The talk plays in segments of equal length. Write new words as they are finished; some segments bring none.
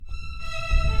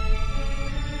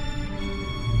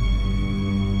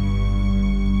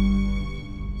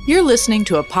You're listening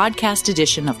to a podcast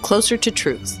edition of Closer to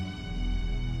Truth.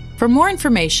 For more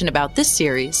information about this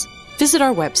series, visit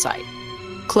our website,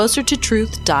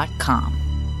 closertotruth.com.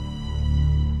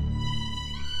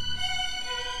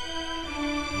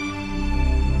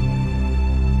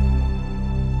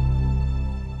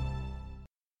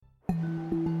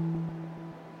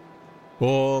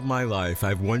 All my life,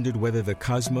 I've wondered whether the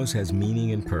cosmos has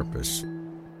meaning and purpose.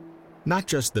 Not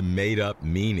just the made-up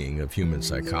meaning of human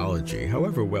psychology,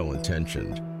 however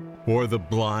well-intentioned, or the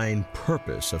blind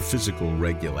purpose of physical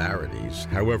regularities,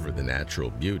 however the natural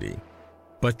beauty,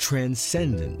 but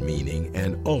transcendent meaning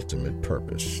and ultimate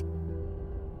purpose.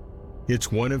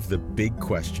 It's one of the big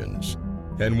questions,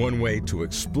 and one way to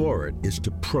explore it is to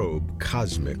probe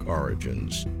cosmic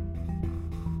origins.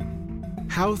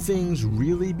 How things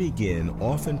really begin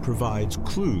often provides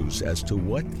clues as to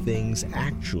what things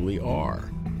actually are.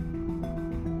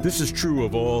 This is true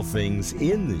of all things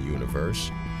in the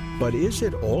universe, but is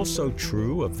it also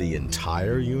true of the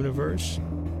entire universe?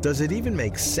 Does it even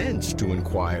make sense to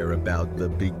inquire about the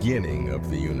beginning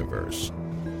of the universe?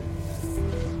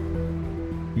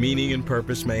 Meaning and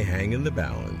purpose may hang in the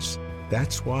balance.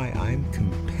 That's why I'm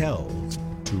compelled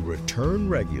to return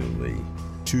regularly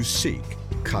to seek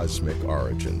cosmic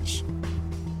origins.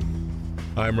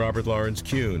 I'm Robert Lawrence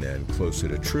Kuhn, and Closer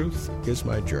to Truth is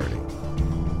my journey.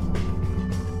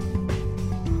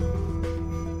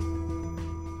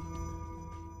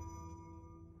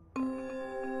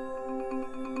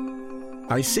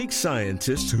 I seek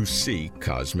scientists who seek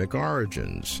cosmic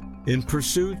origins. In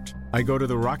pursuit, I go to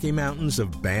the Rocky Mountains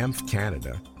of Banff,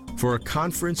 Canada, for a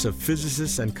conference of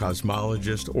physicists and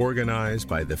cosmologists organized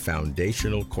by the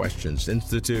Foundational Questions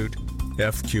Institute,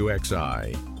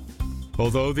 FQXI.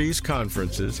 Although these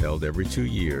conferences, held every 2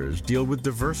 years, deal with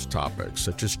diverse topics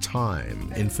such as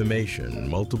time, information,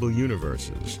 multiple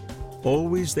universes,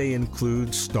 always they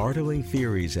include startling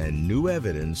theories and new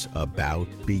evidence about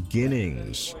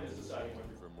beginnings.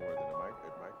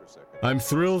 I'm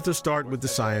thrilled to start with the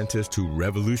scientist who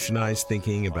revolutionized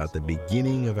thinking about the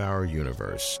beginning of our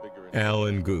universe,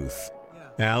 Alan Guth.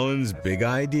 Alan's big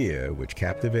idea, which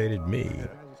captivated me,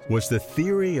 was the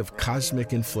theory of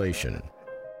cosmic inflation.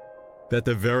 That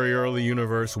the very early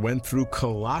universe went through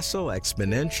colossal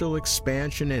exponential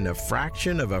expansion in a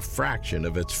fraction of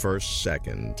its first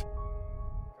second.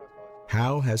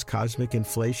 How has cosmic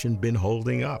inflation been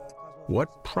holding up?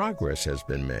 What progress has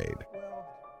been made?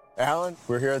 Alan,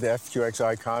 we're here at the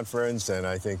FQXI conference, and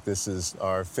I think this is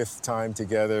our 5th time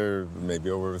together,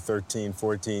 maybe over 13,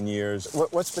 14 years.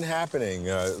 What's been happening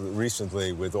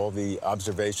recently with all the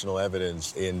observational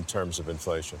evidence in terms of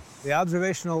inflation? The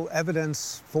observational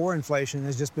evidence for inflation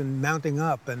has just been mounting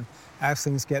up, and as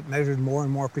things get measured more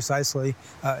and more precisely,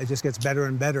 it just gets better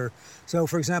and better. So,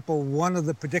 for example, one of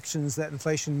the predictions that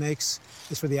inflation makes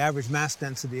is for the average mass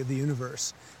density of the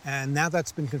universe. And now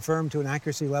that's been confirmed to an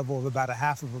accuracy level of about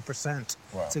 0.5%.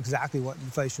 Wow. It's exactly what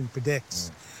inflation predicts.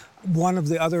 One of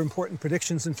the other important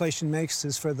predictions inflation makes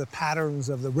is for the patterns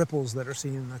of the ripples that are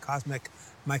seen in the cosmic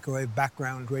microwave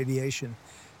background radiation.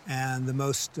 And the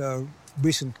most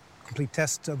recent complete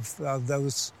test of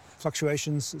those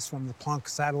fluctuations is from the Planck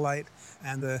satellite,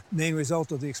 and the main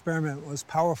result of the experiment was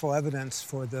powerful evidence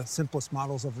for the simplest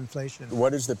models of inflation.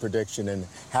 What is the prediction, and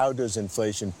how does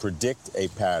inflation predict a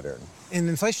pattern? In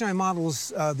inflationary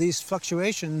models, these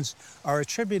fluctuations are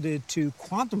attributed to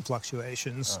quantum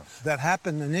fluctuations that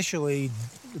happen initially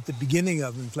at the beginning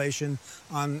of inflation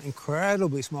on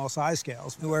incredibly small size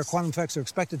scales, where quantum effects are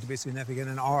expected to be significant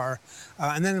and are.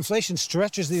 And then inflation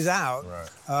stretches these out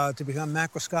to become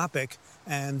macroscopic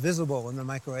and visible in the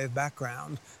microwave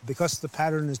background. Because the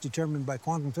pattern is determined by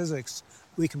quantum physics,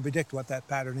 we can predict what that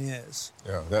pattern is.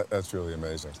 Yeah, that's really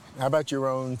amazing. How about your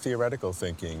own theoretical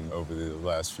thinking over the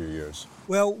last few years?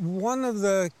 Well, one of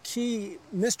the key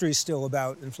mysteries still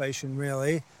about inflation,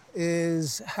 really,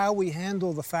 is how we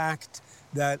handle the fact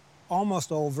that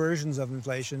almost all versions of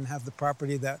inflation have the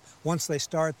property that once they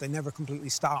start, they never completely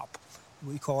stop.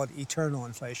 We call it eternal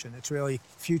inflation. It's really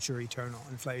future eternal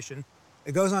inflation.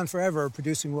 It goes on forever,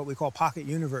 producing what we call pocket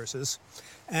universes.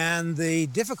 And the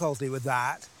difficulty with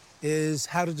that is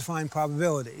how to define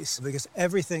probabilities, because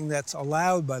everything that's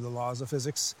allowed by the laws of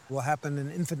physics will happen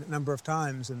an infinite number of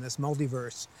times in this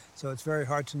multiverse. So it's very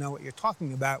hard to know what you're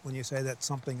talking about when you say that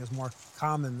something is more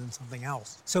common than something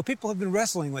else. So people have been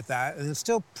wrestling with that, and it's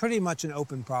still pretty much an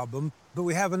open problem, but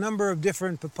we have a number of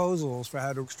different proposals for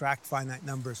how to extract finite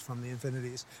numbers from the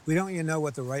infinities. We don't even know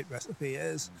what the right recipe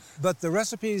is, but the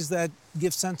recipes that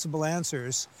give sensible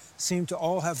answers seem to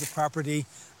all have the property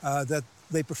that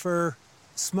they prefer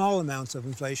small amounts of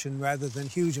inflation rather than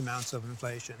huge amounts of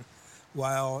inflation.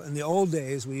 while in the old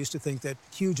days we used to think that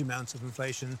huge amounts of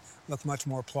inflation looked much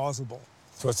more plausible.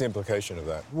 So what's the implication of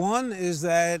that? One is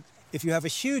that if you have a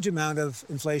huge amount of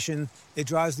inflation, it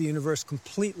drives the universe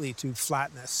completely to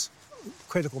flatness,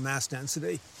 critical mass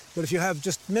density. But if you have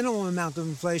just minimal amount of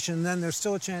inflation, then there's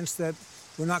still a chance that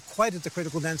we're not quite at the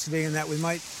critical density and that we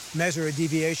might measure a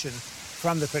deviation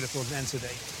from the critical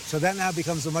density. So that now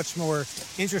becomes a much more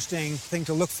interesting thing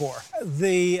to look for.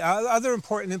 The other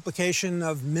important implication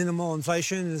of minimal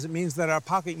inflation is it means that our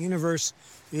pocket universe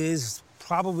is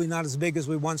probably not as big as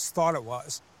we once thought it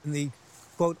was. In the,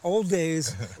 quote, old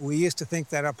days, we used to think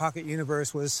that our pocket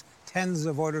universe was tens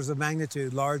of orders of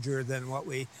magnitude larger than what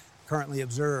we currently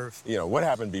observe. You know, what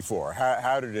happened before?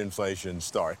 How did inflation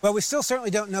start? Well, we still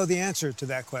certainly don't know the answer to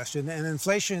that question, and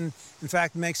inflation, in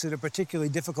fact, makes it a particularly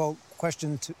difficult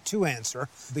question to answer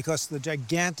because the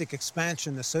gigantic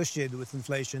expansion associated with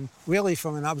inflation really,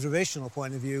 from an observational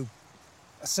point of view,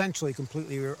 essentially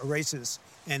completely erases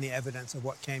any evidence of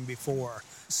what came before.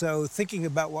 So thinking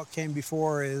about what came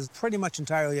before is pretty much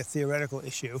entirely a theoretical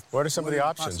issue. What are some of the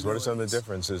options? What are some of the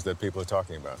differences that people are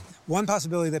talking about? One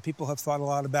possibility that people have thought a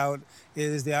lot about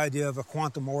is the idea of a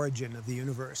quantum origin of the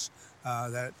universe,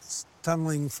 that it's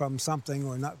tunneling from something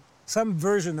or not, some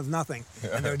version of nothing,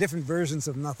 and there are different versions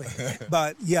of nothing.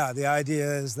 But yeah, the idea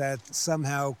is that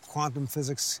somehow quantum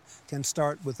physics can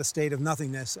start with a state of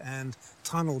nothingness and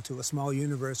tunnel to a small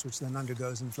universe which then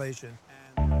undergoes inflation.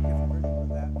 And there are different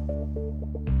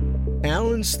versions of that.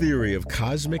 Allen's theory of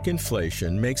cosmic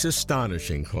inflation makes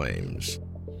astonishing claims.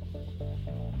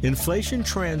 Inflation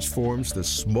transforms the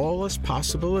smallest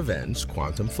possible events,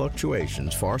 quantum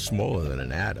fluctuations far smaller than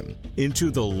an atom,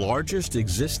 into the largest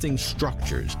existing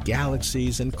structures,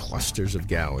 galaxies and clusters of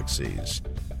galaxies.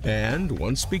 And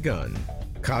once begun,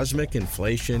 cosmic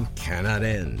inflation cannot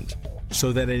end,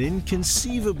 so that an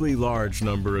inconceivably large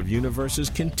number of universes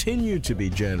continue to be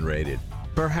generated,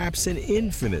 perhaps an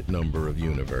infinite number of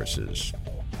universes.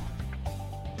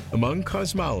 Among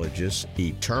cosmologists,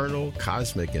 eternal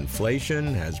cosmic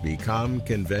inflation has become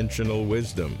conventional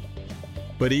wisdom.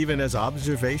 But even as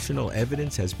observational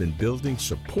evidence has been building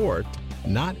support,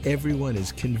 not everyone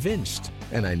is convinced,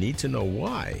 and I need to know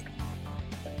why.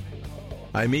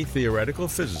 I meet theoretical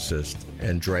physicist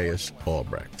Andreas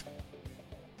Albrecht.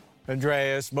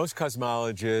 Andreas, most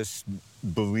cosmologists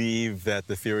believe that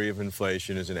the theory of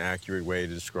inflation is an accurate way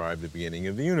to describe the beginning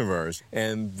of the universe.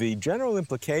 And the general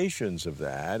implications of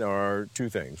that are two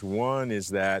things. One is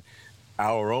that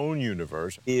our own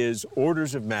universe is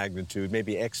orders of magnitude,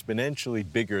 maybe exponentially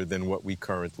bigger than what we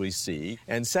currently see.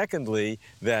 And secondly,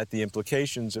 that the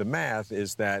implications of math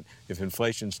is that if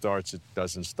inflation starts, it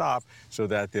doesn't stop, so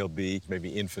that there'll be maybe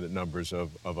infinite numbers of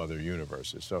other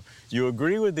universes. So you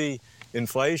agree with the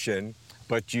inflation,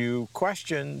 but you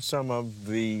question some of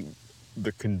the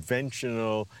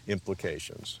conventional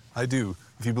implications. I do.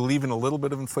 If you believe in a little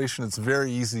bit of inflation, it's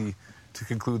very easy to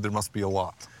conclude there must be a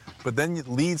lot. But then it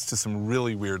leads to some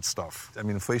really weird stuff. I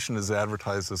mean, inflation is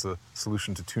advertised as a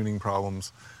solution to tuning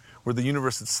problems, where the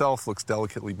universe itself looks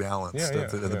delicately balanced at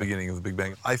the beginning of the Big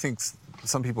Bang. I think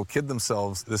some people kid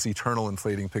themselves this eternal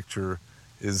inflating picture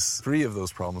is free of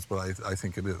those problems, but I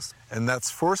think it is. And that's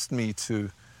forced me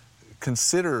to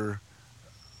consider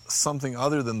something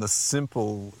other than the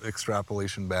simple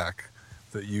extrapolation back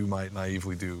that you might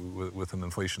naively do with an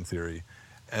inflation theory.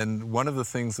 And one of the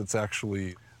things that's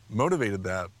actually motivated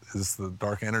that is the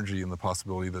dark energy and the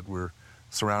possibility that we're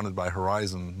surrounded by a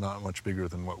horizon not much bigger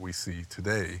than what we see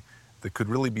today that could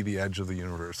really be the edge of the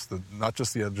universe, not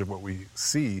just the edge of what we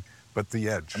see, but the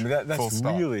edge. I mean, that's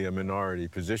really a minority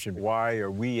position. Why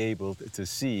are we able to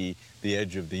see the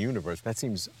edge of the universe? That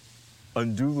seems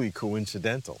unduly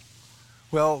coincidental.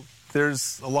 Well,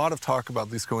 there's a lot of talk about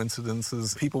these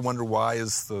coincidences. People wonder why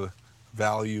is the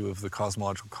value of the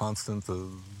cosmological constant, the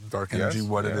dark energy,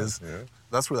 it is. Yeah.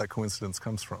 That's where that coincidence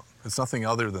comes from. It's nothing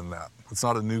other than that. It's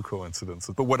not a new coincidence.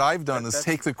 But what I've done is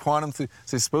take the quantum theory,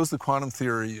 suppose the quantum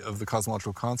theory of the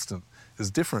cosmological constant is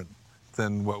different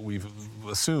than what we've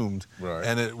assumed,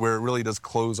 and where it really does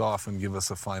close off and give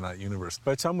us a finite universe.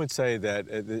 But some would say that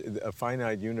a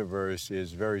finite universe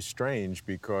is very strange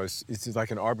because it's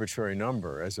like an arbitrary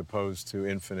number as opposed to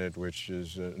infinite, which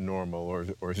is normal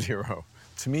or zero.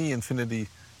 To me, infinity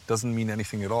doesn't mean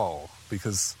anything at all,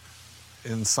 because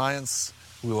in science,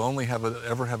 we'll only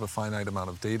ever have a finite amount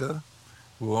of data.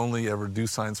 We'll only ever do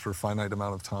science for a finite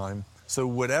amount of time. So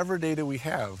whatever data we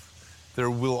have, there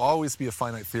will always be a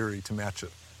finite theory to match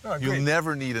it. Oh, you'll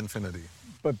never need infinity.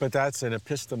 But that's an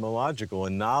epistemological, a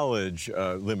knowledge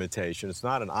limitation. It's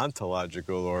not an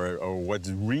ontological or what's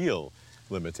real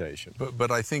limitation. But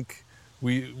I think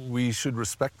we should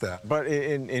respect that. But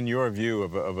in your view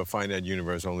of a finite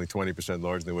universe only 20%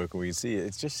 larger than what we see,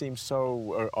 it just seems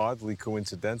so oddly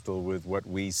coincidental with what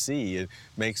we see. It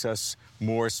makes us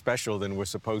more special than we're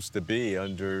supposed to be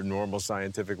under normal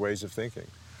scientific ways of thinking.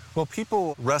 Well,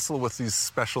 people wrestle with these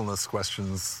specialness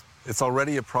questions. It's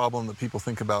already a problem that people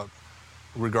think about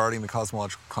regarding the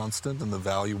cosmological constant and the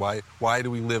value. Why do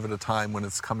we live at a time when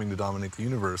it's coming to dominate the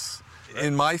universe? Right.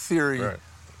 In my theory,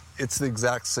 it's the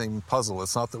exact same puzzle.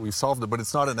 It's not that we've solved it, but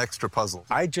it's not an extra puzzle.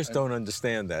 I just don't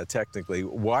understand that technically.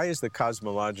 Why is the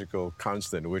cosmological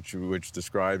constant, which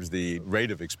describes the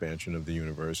rate of expansion of the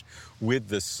universe, with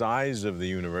the size of the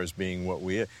universe being what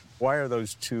we are, why are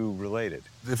those two related?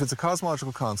 If it's a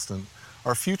cosmological constant,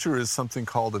 our future is something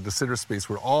called a de Sitter space,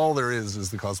 where all there is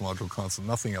the cosmological constant,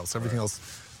 nothing else. Everything else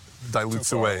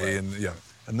dilutes away.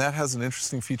 And that has an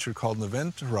interesting feature called an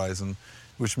event horizon,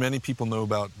 which many people know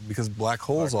about because black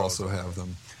holes also have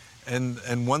them.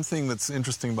 And one thing that's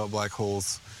interesting about black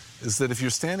holes is that if you're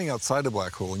standing outside a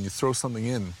black hole and you throw something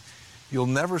in, you'll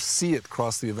never see it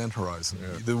cross the event horizon.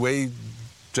 The way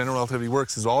general relativity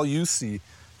works is all you see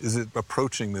is it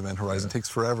approaching the event horizon. It takes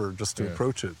forever just to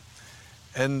approach it.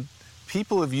 And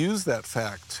people have used that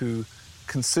fact to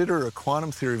consider a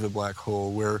quantum theory of a black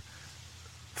hole where,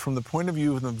 from the point of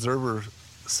view of an observer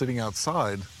sitting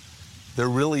outside, there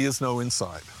really is no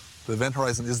inside. The event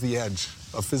horizon is the edge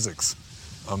of physics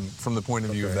from the point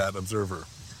of view of that observer.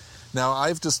 Now,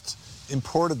 I've just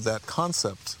imported that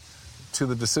concept to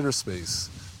the de Sitter space.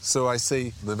 So I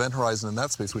say the event horizon in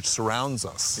that space, which surrounds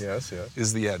us,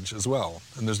 is the edge as well.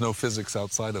 And there's no physics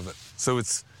outside of it. So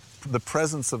it's the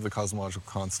presence of the cosmological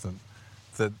constant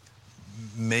that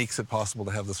makes it possible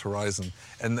to have this horizon.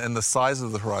 And the size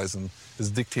of the horizon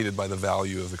is dictated by the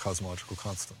value of the cosmological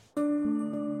constant.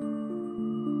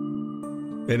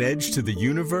 An edge to the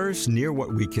universe near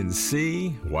what we can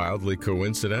see, wildly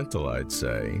coincidental, I'd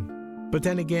say. But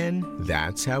then again,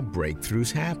 that's how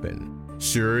breakthroughs happen.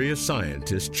 Serious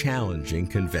scientists challenging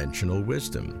conventional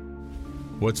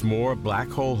wisdom. What's more, black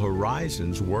hole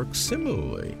horizons work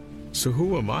similarly. So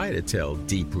who am I to tell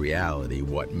deep reality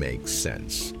what makes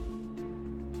sense?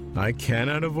 I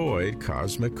cannot avoid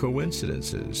cosmic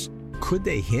coincidences. Could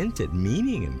they hint at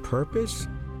meaning and purpose?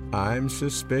 I'm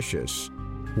suspicious.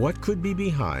 What could be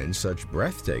behind such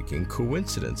breathtaking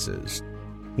coincidences?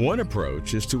 One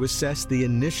approach is to assess the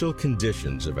initial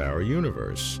conditions of our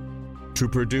universe. To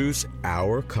produce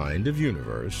our kind of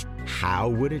universe, how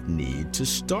would it need to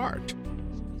start?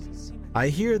 I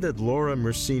hear that Laura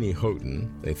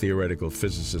Mersini-Houghton, a theoretical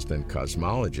physicist and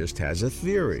cosmologist, has a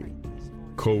theory.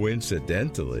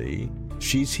 Coincidentally,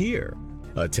 she's here,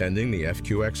 attending the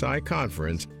FQXI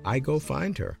conference. I go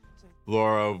find her.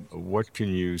 Laura, what can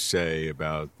you say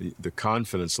about the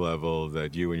confidence level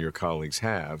that you and your colleagues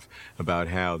have about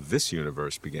how this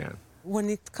universe began?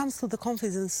 When it comes to the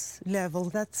confidence level,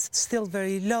 that's still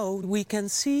very low. We can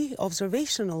see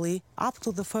observationally up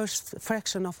to the first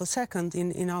fraction of a second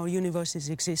in our universe's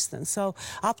existence. So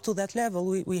up to that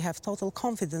level, we have total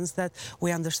confidence that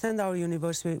we understand our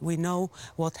universe, we know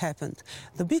what happened.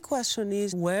 The big question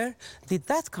is, where did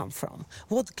that come from?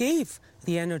 What gave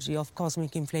the energy of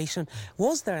cosmic inflation?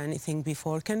 Was there anything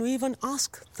before? Can we even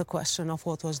ask the question of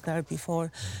what was there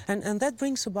before? And that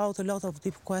brings about a lot of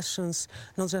deep questions,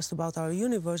 not just about our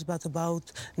universe, but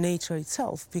about nature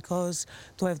itself. Because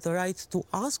to have the right to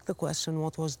ask the question,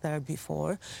 what was there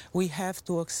before, we have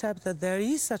to accept that there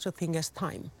is such a thing as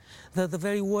time. The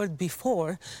very word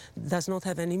before does not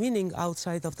have any meaning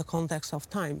outside of the context of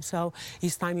time. So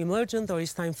is time emergent or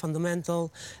is time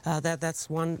fundamental? That's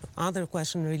one other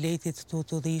question related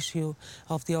to the issue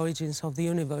of the origins of the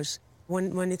universe.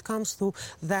 When it comes to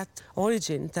that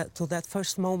origin, to that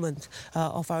first moment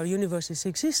of our universe's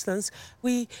existence,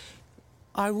 we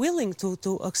are willing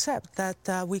to accept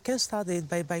that we can study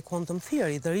it by quantum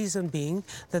theory. The reason being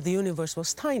that the universe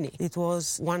was tiny. It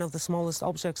was one of the smallest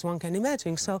objects one can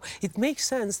imagine. So it makes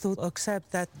sense to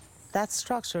accept that that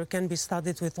structure can be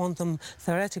studied with quantum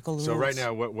theoretical rules. So right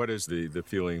now, what is the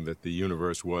feeling that the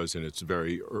universe was in its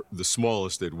the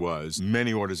smallest it was,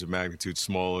 many orders of magnitude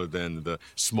smaller than the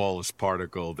smallest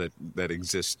particle that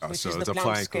exists? Which so is it's the a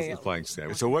Planck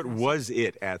scale. So what was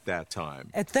it at that time?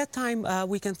 At that time,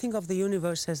 we can think of the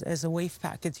universe as a wave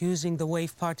packet using the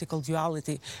wave-particle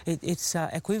duality. It's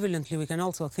equivalently, we can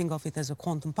also think of it as a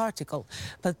quantum particle.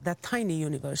 But that tiny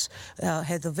universe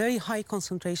had a very high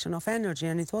concentration of energy,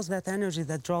 and it was that that energy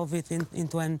that drove it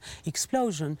into an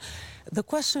explosion? The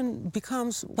question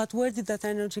becomes, but where did that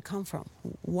energy come from?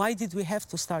 Why did we have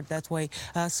to start that way?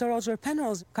 Sir Roger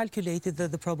Penrose calculated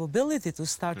that the probability to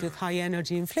start with high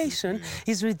energy inflation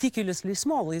is ridiculously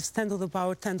small. It's 10 to the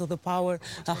power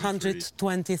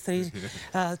 123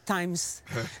 times.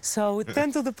 So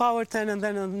 10 to the power 10 and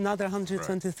then another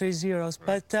 123 zeros.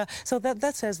 But so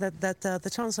that says that the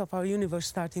chance of our universe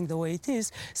starting the way it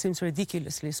is seems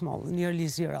ridiculously small, nearly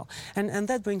zero. And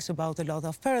that brings about a lot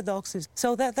of paradoxes.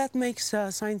 So that makes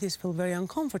scientists feel very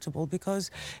uncomfortable,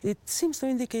 because it seems to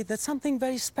indicate that something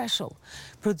very special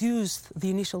produced the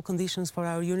initial conditions for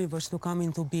our universe to come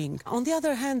into being. On the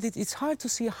other hand, it's hard to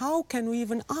see how can we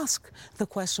even ask the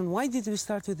question, why did we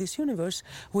start with this universe,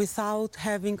 without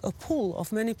having a pool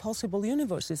of many possible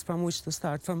universes from which to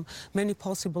start, from many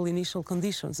possible initial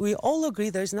conditions. We all agree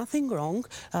there's nothing wrong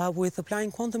with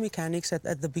applying quantum mechanics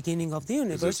at the beginning of the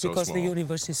universe, because the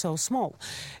universe is so small.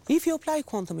 If you apply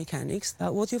quantum mechanics,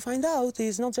 what you find out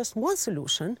is not just one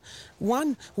solution,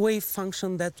 one wave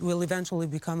function that will eventually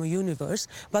become a universe,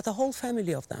 but a whole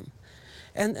family of them.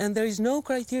 And there is no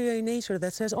criteria in nature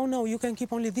that says, oh no, you can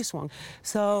keep only this one.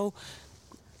 So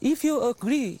if you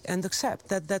agree and accept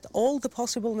that all the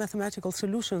possible mathematical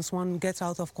solutions one gets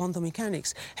out of quantum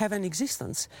mechanics have an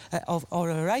existence or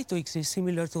a right to exist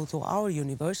similar to our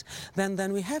universe,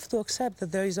 then we have to accept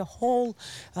that there is a whole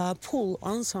pool,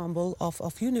 ensemble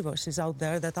of universes out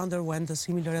there that underwent a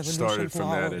similar evolution to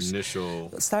ours.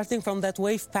 Starting from that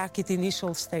wave packet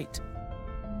initial state.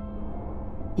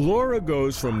 Laura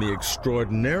goes from the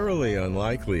extraordinarily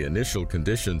unlikely initial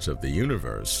conditions of the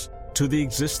universe to the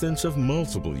existence of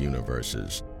multiple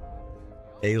universes.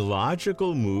 A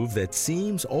logical move that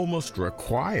seems almost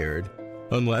required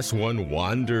unless one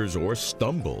wanders or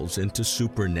stumbles into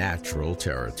supernatural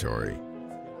territory.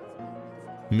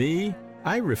 Me,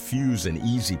 I refuse an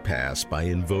easy pass by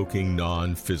invoking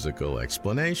non-physical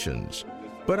explanations,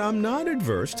 but I'm not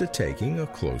adverse to taking a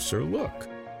closer look.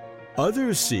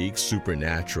 Others seek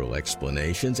supernatural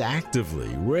explanations actively,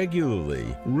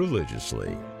 regularly,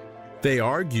 religiously. They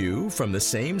argue from the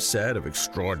same set of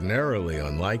extraordinarily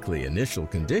unlikely initial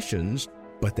conditions,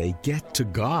 but they get to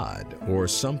God or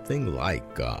something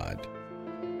like God.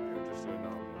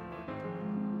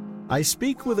 I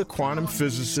speak with a quantum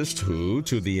physicist who,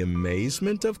 to the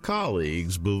amazement of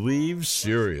colleagues, believes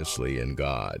seriously in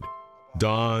God,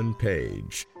 Don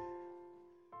Page.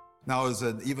 Now, as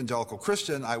an evangelical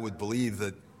Christian, I would believe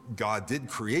that God did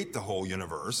create the whole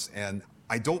universe, and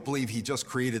I don't believe he just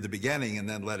created the beginning and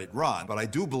then let it run, but I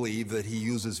do believe that he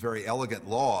uses very elegant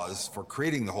laws for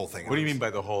creating the whole thing. What do you mean by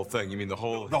the whole thing? You mean the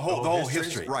whole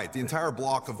history? Right, the entire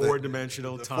block of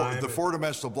four-dimensional time. The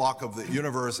four-dimensional block of the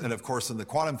universe, and of course in the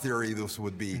quantum theory this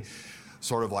would be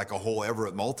sort of like a whole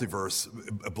Everett multiverse,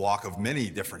 a block of many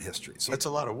different histories. So that's a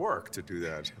lot of work to do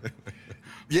that.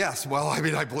 Yes, well, I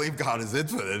mean, I believe God is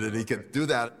infinite and he can do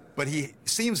that, but he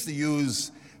seems to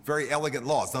use very elegant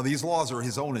laws. Now, these laws are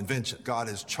his own invention. God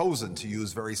has chosen to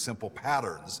use very simple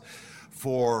patterns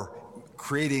for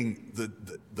creating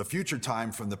the future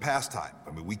time from the past time.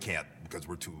 I mean, we can't because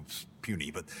we're too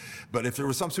puny, but if there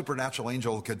was some supernatural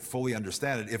angel who could fully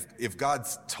understand it, if God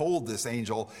told this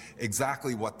angel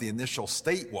exactly what the initial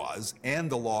state was and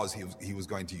the laws he was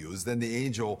going to use, then the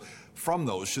angel from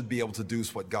those should be able to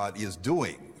deduce what God is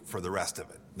doing for the rest of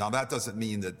it. Now, that doesn't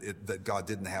mean that God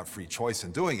didn't have free choice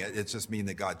in doing it. It just means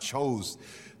that God chose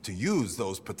to use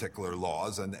those particular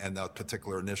laws and that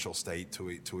particular initial state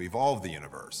to evolve the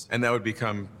universe. And that would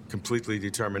become completely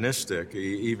deterministic,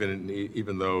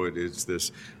 even though it is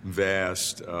this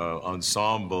vast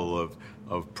ensemble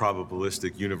of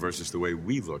probabilistic universes the way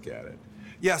we look at it.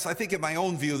 Yes, I think in my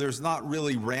own view, there's not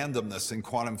really randomness in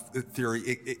quantum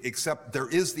theory, except there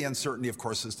is the uncertainty, of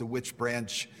course, as to which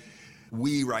branch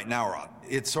we right now are on.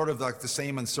 It's sort of like the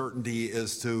same uncertainty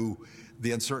as to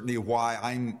the uncertainty of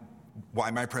why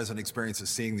my present experience is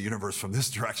seeing the universe from this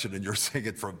direction and you're seeing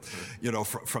it from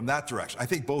that direction. I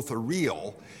think both are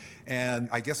real, and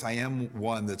I guess I am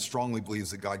one that strongly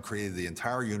believes that God created the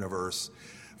entire universe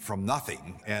from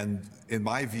nothing, and in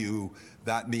my view,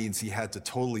 that means he had to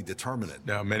totally determine it.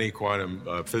 Now, many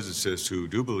quantum physicists who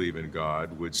do believe in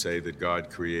God would say that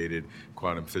God created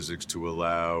quantum physics to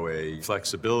allow a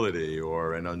flexibility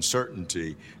or an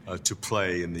uncertainty to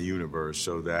play in the universe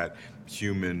so that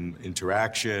human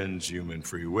interactions, human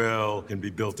free will can be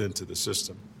built into the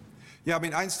system. Yeah, I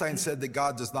mean, Einstein said that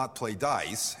God does not play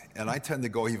dice, and I tend to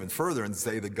go even further and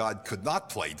say that God could not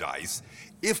play dice,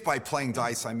 if by playing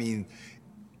dice I mean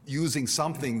using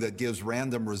something that gives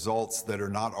random results that are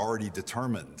not already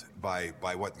determined by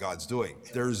what God's doing.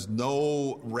 There's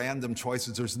no random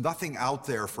choices. There's nothing out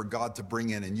there for God to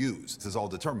bring in and use. This is all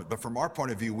determined. But from our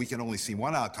point of view, we can only see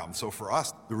one outcome. So for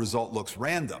us, the result looks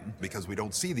random because we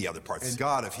don't see the other parts. And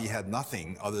God, if he had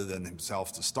nothing other than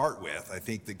himself to start with, I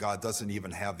think that God doesn't even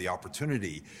have the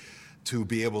opportunity to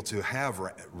be able to have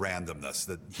randomness,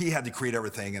 that he had to create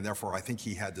everything, and therefore I think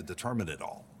he had to determine it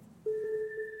all.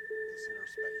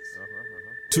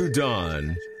 To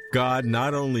Don, God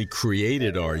not only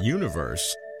created our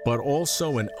universe, but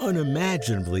also an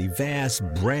unimaginably vast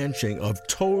branching of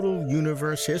total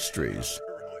universe histories.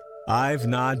 I've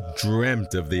not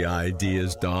dreamt of the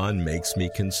ideas Don makes me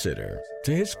consider.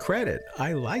 To his credit,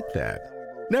 I like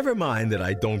that. Never mind that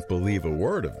I don't believe a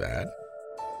word of that.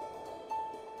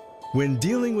 When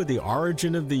dealing with the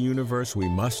origin of the universe, we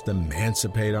must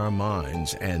emancipate our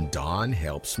minds, and Don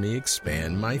helps me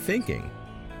expand my thinking.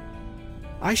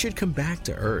 I should come back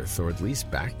to Earth, or at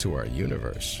least back to our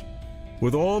universe.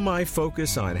 With all my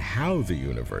focus on how the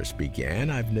universe began,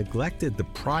 I've neglected the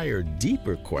prior,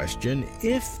 deeper question,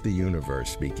 if the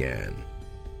universe began.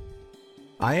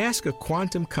 I asked a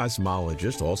quantum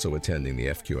cosmologist, also attending the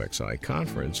FQXI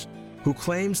conference, who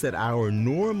claims that our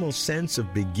normal sense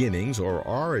of beginnings or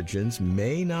origins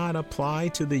may not apply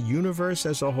to the universe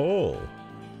as a whole.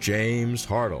 James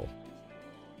Hartle.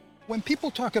 When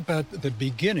people talk about the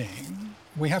beginning,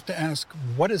 we have to ask,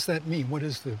 what does that mean? What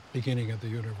is the beginning of the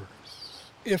universe?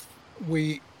 If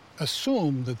we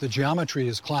assume that the geometry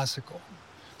is classical,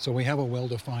 so we have a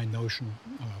well-defined notion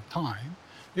of time,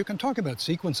 you can talk about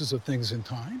sequences of things in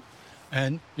time,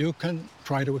 and you can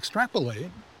try to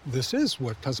extrapolate. This is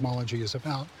what cosmology is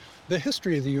about, the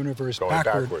history of the universe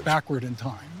backward in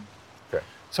time. Okay.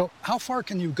 So how far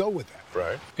can you go with that?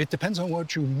 Right. It depends on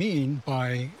what you mean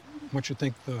by what you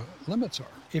think the limits are.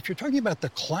 If you're talking about the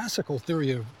classical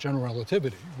theory of general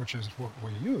relativity, which is what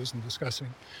we use in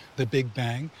discussing the Big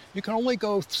Bang, you can only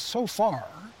go so far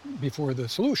before the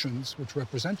solutions, which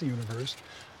represent the universe,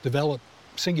 develop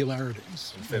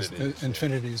singularities,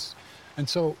 infinities. And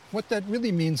so what that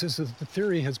really means is that the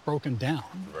theory has broken down.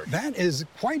 Right. That is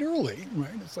quite early,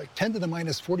 right? It's like 10 to the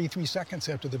minus 43 seconds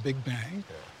after the Big Bang.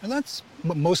 Yeah. And that's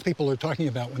what most people are talking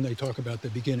about when they talk about the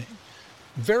beginning.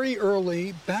 Very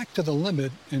early, back to the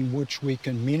limit in which we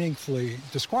can meaningfully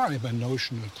describe a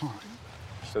notion of time.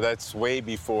 So that's way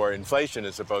before inflation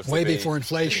is supposed to be. Way before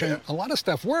inflation. Yeah. A lot of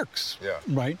stuff works, yeah.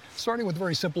 Right? Starting with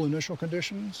very simple initial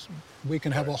conditions, we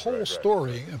can have a whole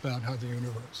story about how the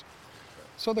universe.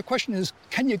 So the question is,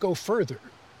 can you go further?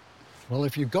 Well,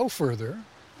 if you go further,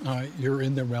 you're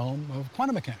in the realm of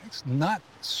quantum mechanics, not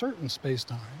certain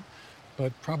space-time,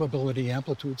 but probability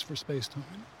amplitudes for space-time.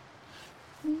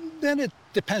 Then it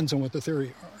depends on what the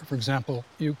theory are. For example,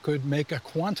 you could make a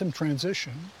quantum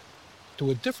transition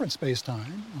to a different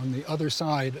space-time on the other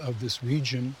side of this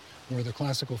region where the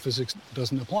classical physics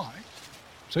doesn't apply.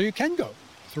 So you can go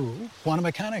through quantum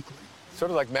mechanically. Sort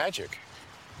of like magic.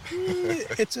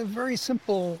 It's a very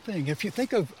simple thing. If you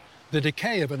think of the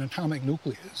decay of an atomic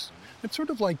nucleus, it's sort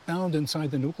of like bound inside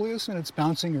the nucleus and it's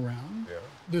bouncing around. Yeah.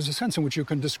 There's a sense in which you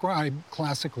can describe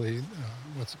classically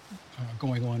what's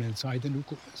going on inside the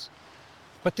nucleus.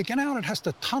 But to get out, it has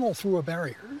to tunnel through a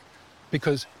barrier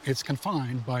because it's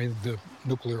confined by the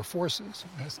nuclear forces.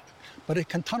 But it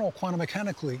can tunnel quantum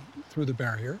mechanically through the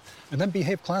barrier and then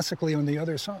behave classically on the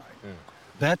other side. Mm.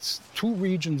 That's two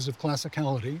regions of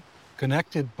classicality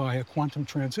connected by a quantum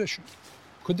transition.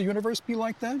 Could the universe be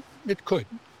like that? It could,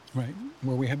 right?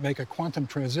 Where we make a quantum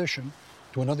transition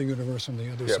to another universe on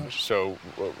the other side. So,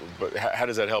 but how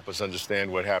does that help us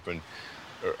understand what happened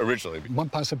originally? One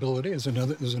possibility is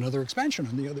there's another expansion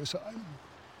on the other side.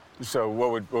 So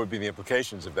what would be the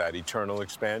implications of that? Eternal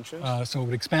expansion? So it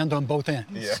would expand on both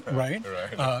ends, right?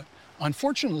 Right.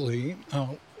 Unfortunately,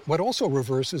 what also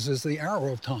reverses is the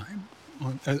arrow of time,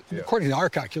 according to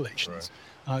our calculations.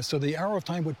 Right. So the arrow of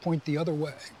time would point the other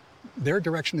way. Their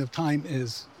direction of time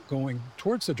is going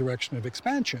towards the direction of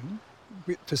expansion.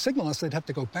 To signal us, they'd have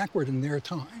to go backward in their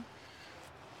time.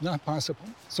 Not possible.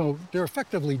 So they're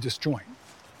effectively disjoint.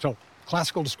 So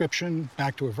classical description,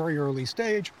 back to a very early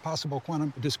stage, possible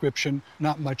quantum description,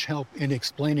 not much help in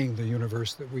explaining the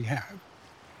universe that we have.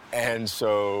 And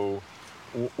so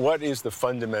what is the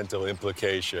fundamental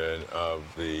implication of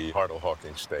the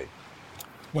Hartle-Hawking state?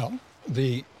 Well,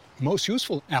 the most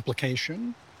useful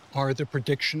application are the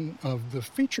prediction of the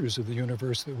features of the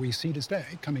universe that we see today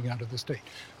coming out of the state,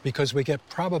 because we get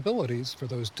probabilities for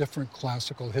those different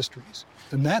classical histories.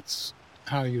 And that's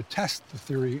how you test the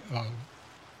theory of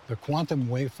the quantum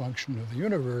wave function of the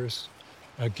universe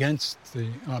against the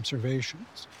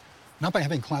observations. not by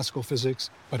having classical physics,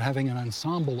 but having an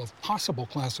ensemble of possible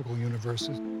classical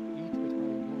universes.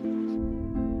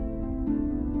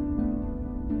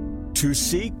 To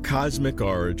seek cosmic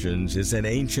origins is an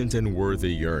ancient and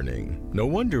worthy yearning. No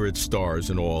wonder it stars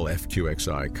in all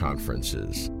FQXI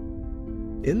conferences.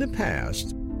 In the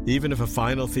past, even if a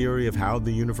final theory of how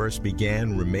the universe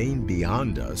began remained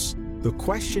beyond us, the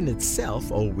question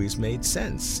itself always made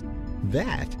sense.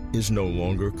 That is no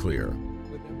longer clear.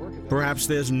 Perhaps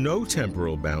there's no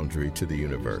temporal boundary to the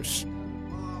universe.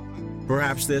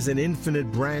 Perhaps there's an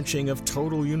infinite branching of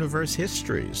total universe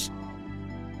histories.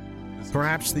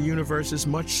 Perhaps the universe is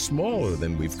much smaller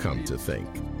than we've come to think.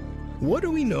 What do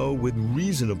we know with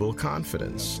reasonable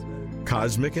confidence?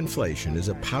 Cosmic inflation is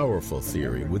a powerful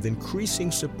theory with increasing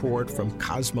support from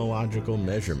cosmological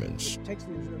measurements.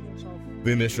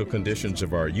 The initial conditions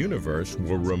of our universe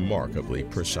were remarkably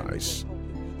precise.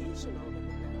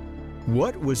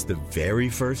 What was the very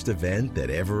first event that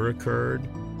ever occurred?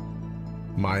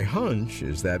 My hunch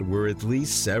is that we're at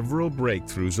least several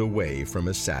breakthroughs away from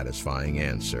a satisfying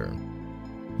answer.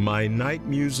 My night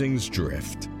musings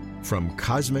drift from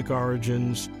cosmic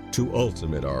origins to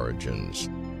ultimate origins.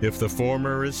 If the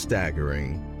former is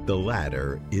staggering, the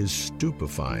latter is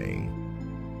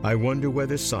stupefying. I wonder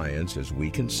whether science, as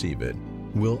we conceive it,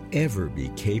 will ever be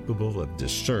capable of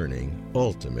discerning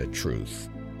ultimate truth,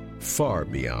 far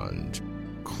beyond,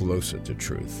 closer to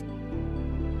truth.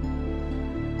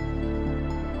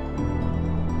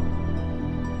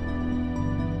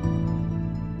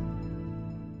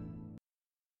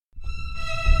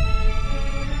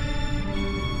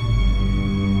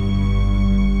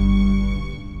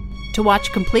 To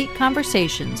watch complete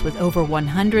conversations with over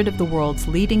 100 of the world's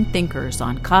leading thinkers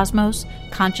on cosmos,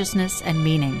 consciousness, and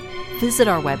meaning, visit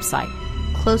our website,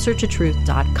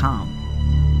 closertotruth.com.